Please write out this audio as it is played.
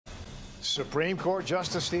Supreme Court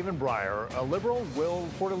Justice Stephen Breyer, a liberal, will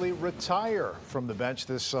reportedly retire from the bench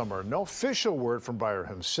this summer. No official word from Breyer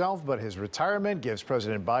himself, but his retirement gives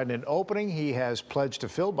President Biden an opening he has pledged to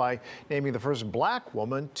fill by naming the first black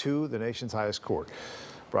woman to the nation's highest court.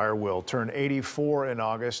 Breyer will turn 84 in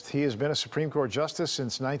August. He has been a Supreme Court justice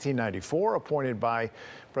since 1994, appointed by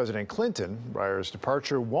President Clinton. Breyer's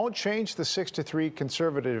departure won't change the 6-3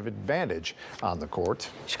 conservative advantage on the court.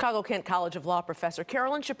 Chicago-Kent College of Law professor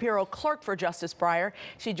Carolyn Shapiro clerked for Justice Breyer.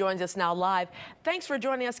 She joins us now live. Thanks for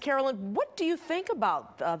joining us, Carolyn. What do you think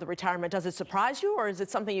about the retirement? Does it surprise you, or is it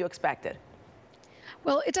something you expected?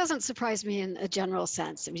 Well, it doesn't surprise me in a general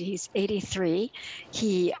sense. I mean, he's 83.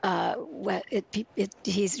 He's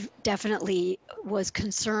definitely was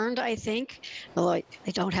concerned, I think, although I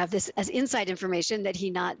don't have this as inside information, that he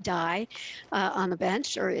not die on the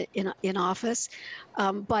bench or in office.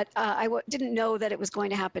 But I didn't know that it was going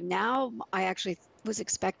to happen now. I actually was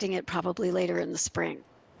expecting it probably later in the spring.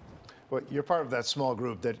 Well, you're part of that small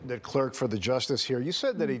group that clerked for the justice here. You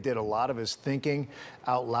said that he did a lot of his thinking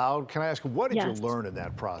out loud. Can I ask, what did you learn in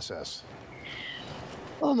that process?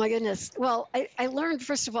 Oh, my goodness. Well, I learned,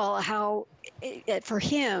 first of all, how, for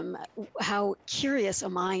him, how curious a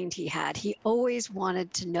mind he had. He always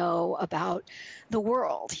wanted to know about the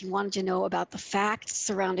world. He wanted to know about the facts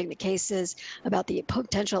surrounding the cases, about the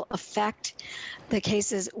potential effect the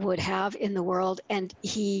cases would have in the world. And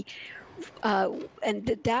he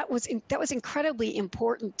that was incredibly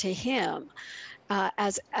important to him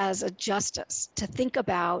as a justice, to think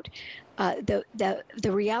about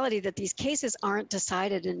the reality that these cases aren't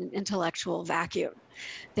decided in an intellectual vacuum.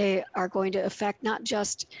 They are going to affect not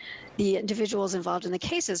just the individuals involved in the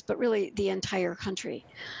cases, but really the entire country.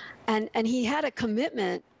 And he had a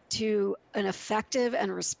commitment to an effective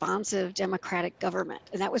and responsive democratic government.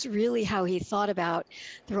 And that was really how he thought about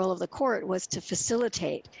the role of the court, was to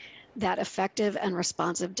facilitate that effective and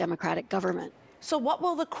responsive democratic government. So what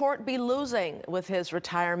will the court be losing with his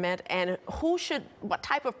retirement, and what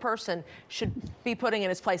type of person should be putting in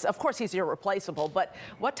his place? Of course, he's irreplaceable, but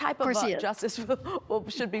what type of justice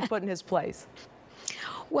should be put in his place?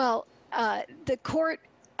 Well, the court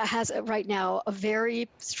has right now a very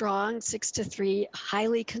strong 6-3,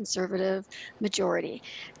 highly conservative majority,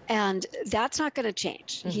 and that's not going to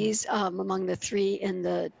change. Mm-hmm. He's among the three in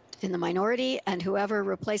the minority, and whoever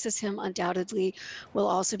replaces him undoubtedly will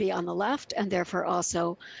also be on the left and therefore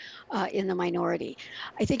also in the minority.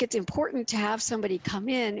 I think it's important to have somebody come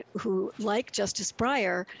in who, like Justice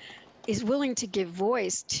Breyer, is willing to give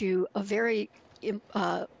voice to a very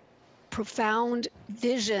profound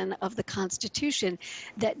vision of the Constitution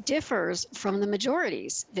that differs from the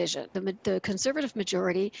majority's vision. The conservative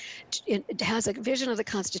majority has a vision of the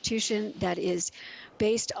Constitution that is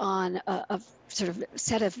based on a sort of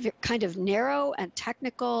set of kind of narrow and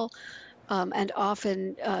technical and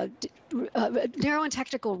often narrow and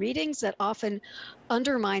technical readings that often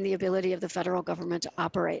undermine the ability of the federal government to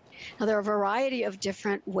operate. Now, there are a variety of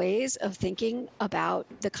different ways of thinking about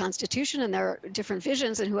the Constitution, and there are different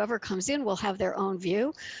visions, and whoever comes in will have their own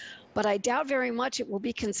view. But I doubt very much it will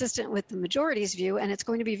be consistent with the majority's view, and it's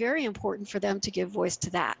going to be very important for them to give voice to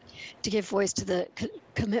that, to give voice to the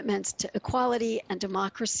commitments to equality and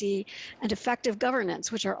democracy and effective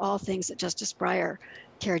governance, which are all things that Justice Breyer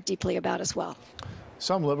cared deeply about as well.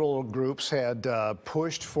 Some liberal groups had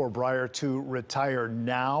pushed for Breyer to retire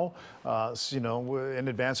now, in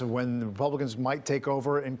advance of when the Republicans might take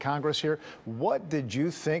over in Congress here. What did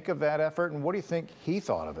you think of that effort, and what do you think he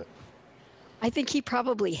thought of it? I think he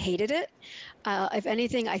probably hated it. If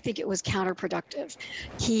anything, I think it was counterproductive.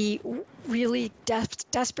 He really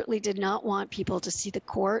desperately did not want people to see the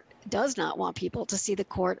court, does not want people to see the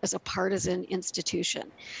court as a partisan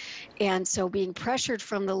institution. And so being pressured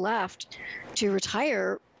from the left to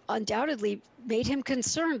retire undoubtedly made him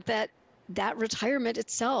concerned that that retirement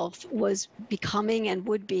itself was becoming and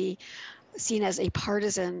would be seen as a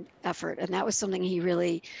partisan effort, and that was something he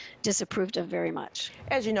really disapproved of very much.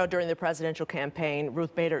 As you know, during the presidential campaign,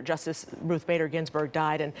 Justice Ruth Bader Ginsburg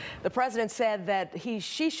died, and the president said that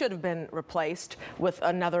she should have been replaced with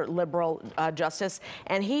another liberal justice,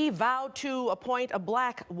 and he vowed to appoint a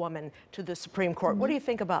black woman to the Supreme Court. Mm-hmm. What do you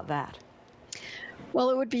think about that? Well,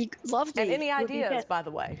 it would be lovely. And any ideas, by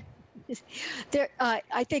the way?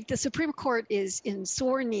 I think the Supreme Court is in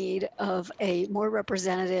sore need of a more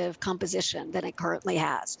representative composition than it currently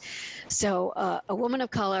has. So a woman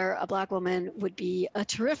of color, a black woman, would be a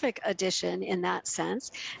terrific addition in that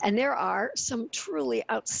sense. And there are some truly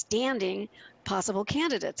outstanding possible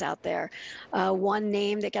candidates out there. One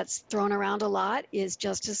name that gets thrown around a lot is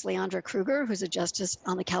Justice Leandra Kruger, who's a justice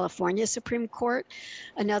on the California Supreme Court.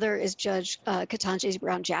 Another is Judge Ketanji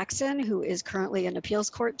Brown Jackson, who is currently an appeals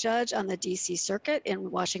court judge on the D.C. Circuit in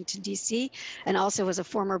Washington, D.C., and also was a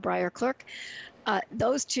former Breyer clerk.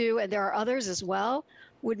 Those two, and there are others as well,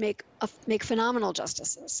 would make phenomenal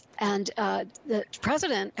justices. And the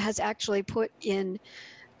president has actually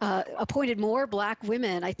appointed more Black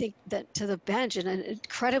women, I think, to the bench in an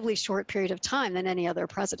incredibly short period of time than any other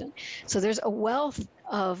president. So there's a wealth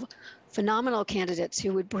of phenomenal candidates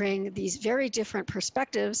who would bring these very different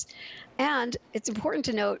perspectives. And it's important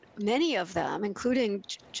to note, many of them, including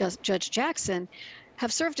Judge Jackson,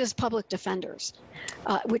 have served as public defenders,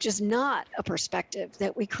 which is not a perspective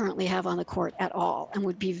that we currently have on the court at all, and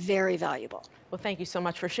would be very valuable. Well, thank you so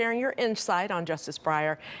much for sharing your insight on Justice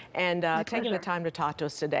Breyer and taking the time to talk to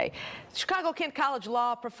us today. Chicago Kent College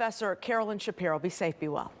Law Professor Carolyn Shapiro. Be safe, be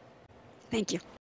well. Thank you.